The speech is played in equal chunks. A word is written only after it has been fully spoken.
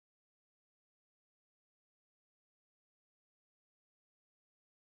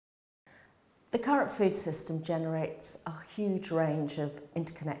The current food system generates a huge range of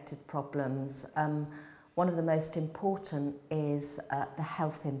interconnected problems. One of the most important is the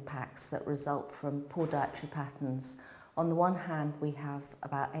health impacts that result from poor dietary patterns. On the one hand, we have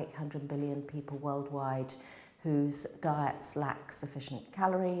about 800 billion people worldwide whose diets lack sufficient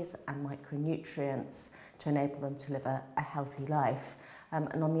calories and micronutrients to enable them to live a healthy life.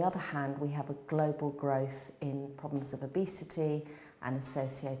 And on the other hand, we have a global growth in problems of obesity and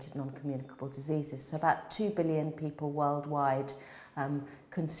associated non-communicable diseases. So about 2 billion people worldwide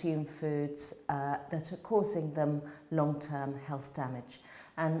consume foods that are causing them long-term health damage.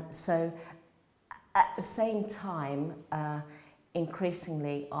 And so at the same time,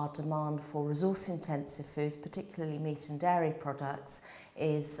 increasingly our demand for resource-intensive foods, particularly meat and dairy products,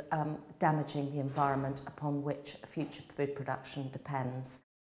 is damaging the environment upon which future food production depends.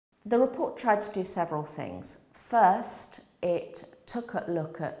 The report tried to do several things. First, it took a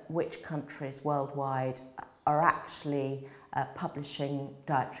look at which countries worldwide are actually publishing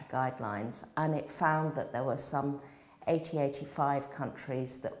dietary guidelines, and it found that there were some 85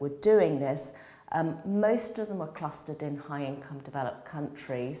 countries that were doing this. Most of them were clustered in high-income developed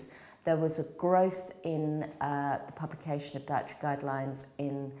countries. There was a growth in the publication of dietary guidelines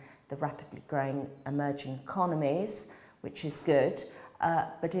in the rapidly growing emerging economies, which is good,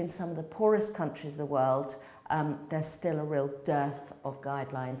 but in some of the poorest countries of the world, there's still a real dearth of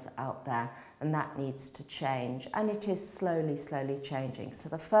guidelines out there, and that needs to change, and it is slowly changing. So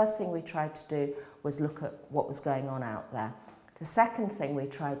the first thing we tried to do was look at what was going on out there. The second thing we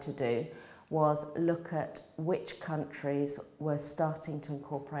tried to do was look at which countries were starting to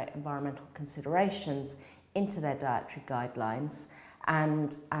incorporate environmental considerations into their dietary guidelines,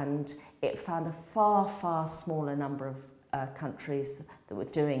 and it found a far smaller number of countries that were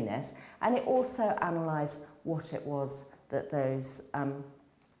doing this, and it also analysed what it was that those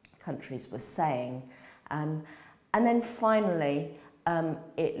countries were saying. And then finally,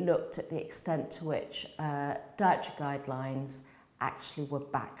 it looked at the extent to which dietary guidelines actually were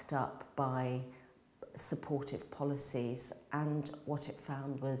backed up by supportive policies, and what it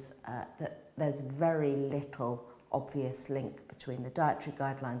found was that there's very little obvious link between the dietary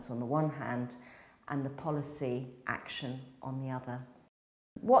guidelines on the one hand and the policy action on the other.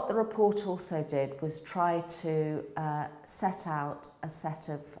 What the report also did was try to set out a set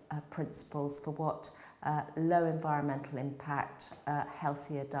of principles for what low environmental impact,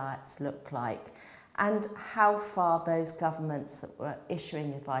 healthier diets look like, and how far those governments that were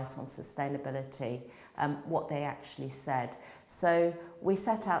issuing advice on sustainability, what they actually said. So we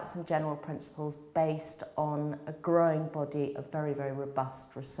set out some general principles based on a growing body of very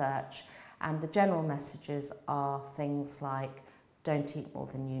robust research, and the general messages are things like: don't eat more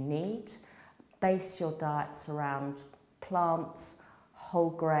than you need, base your diets around plants, whole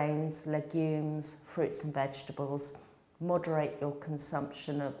grains, legumes, fruits and vegetables, moderate your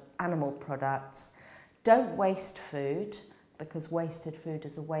consumption of animal products, don't waste food, because wasted food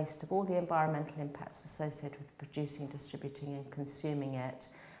is a waste of all the environmental impacts associated with producing, distributing and consuming it,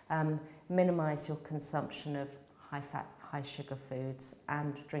 minimise your consumption of high-fat, high-sugar foods,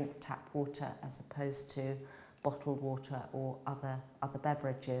 and drink tap water as opposed to bottled water or other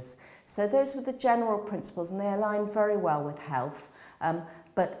beverages. So those were the general principles, and they align very well with health,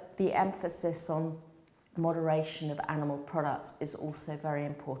 but the emphasis on moderation of animal products is also very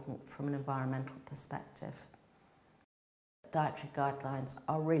important from an environmental perspective. Dietary guidelines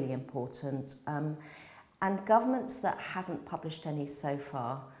are really important, and governments that haven't published any so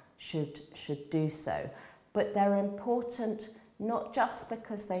far should do so. But they're important not just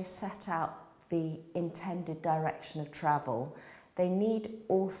because they set out the intended direction of travel, they need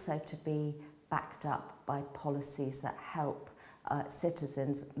also to be backed up by policies that help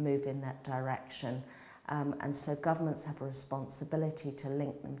citizens move in that direction. And so governments have a responsibility to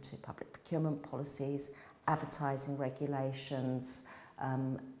link them to public procurement policies, advertising regulations,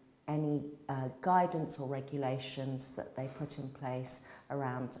 any guidance or regulations that they put in place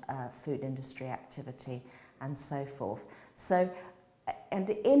around food industry activity and so forth. So, and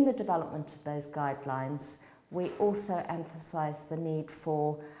in the development of those guidelines, we also emphasise the need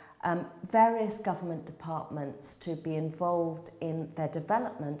for various government departments to be involved in their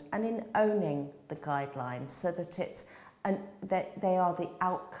development and in owning the guidelines, so that they are the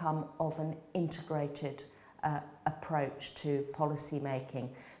outcome of an integrated approach to policy making.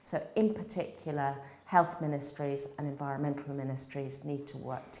 So in particular, health ministries and environmental ministries need to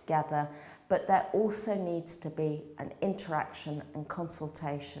work together, but there also needs to be an interaction and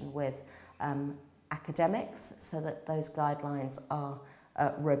consultation with academics, so that those guidelines are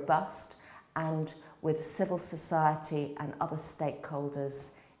robust, and with civil society and other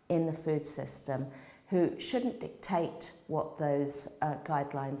stakeholders in the food system who shouldn't dictate what those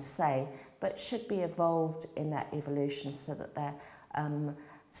guidelines say, but should be evolved in their evolution so that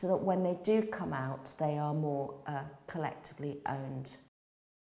so that when they do come out, they are more collectively owned.